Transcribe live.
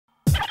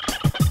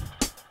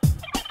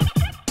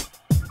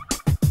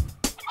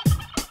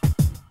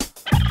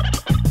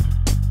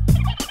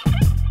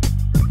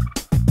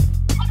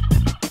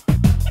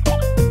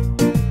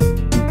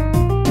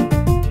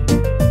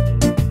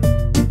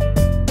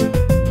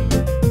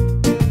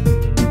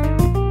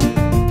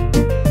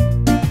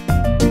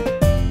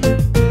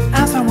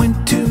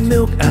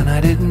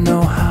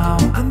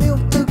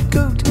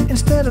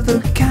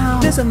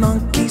There's a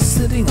monkey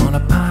sitting on a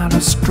pile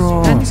of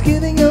straw, and he's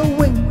giving a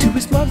wink to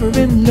his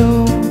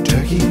mother-in-law.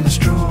 Turkey in the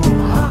straw,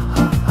 ha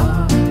ha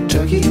ha.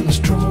 Turkey in the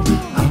straw,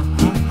 ha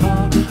ha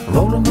ha.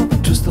 Roll 'em up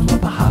and twist 'em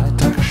up a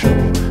high-tech show,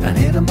 and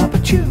hit 'em up a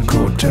tune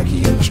called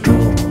Turkey in the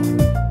Straw.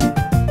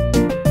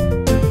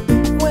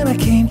 When I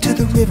came to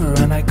the river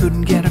and I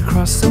couldn't get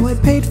across, so I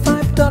paid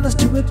 $5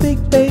 to a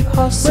big babe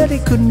horse. But he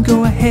couldn't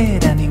go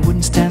ahead and he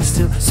wouldn't stand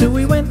still, so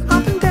we went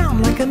up and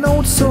down like an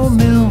old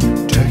sawmill.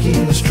 Turkey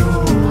in the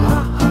straw,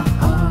 ha ha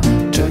ha.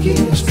 Turkey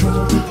in the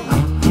straw, ha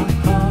ha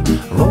ha.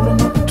 Roll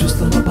 'em up and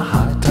twist 'em up a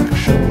high-tech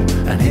show,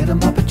 and hit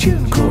 'em up a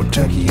tune called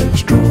Turkey in the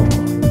Straw.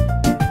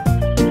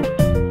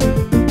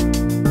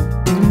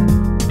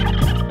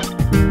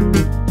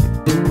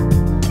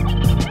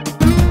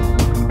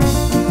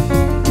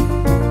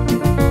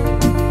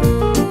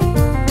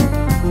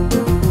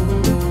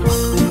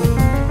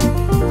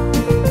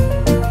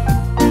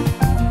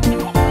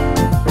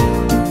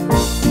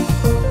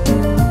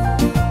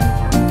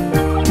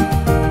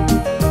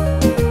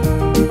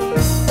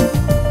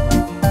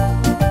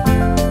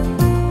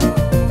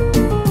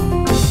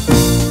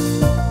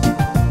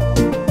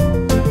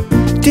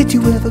 Did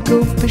you ever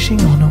go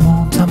fishing on a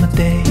warm summer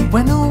day,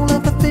 when all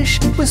of the fish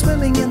were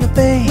swimming in the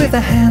bay, with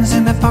their hands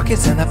in their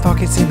pockets and their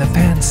pockets in their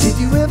pants? Did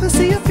you ever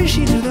see a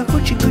fishie do the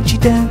Hootchy-Kootchy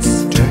dance?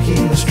 Turkey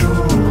in the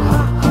straw,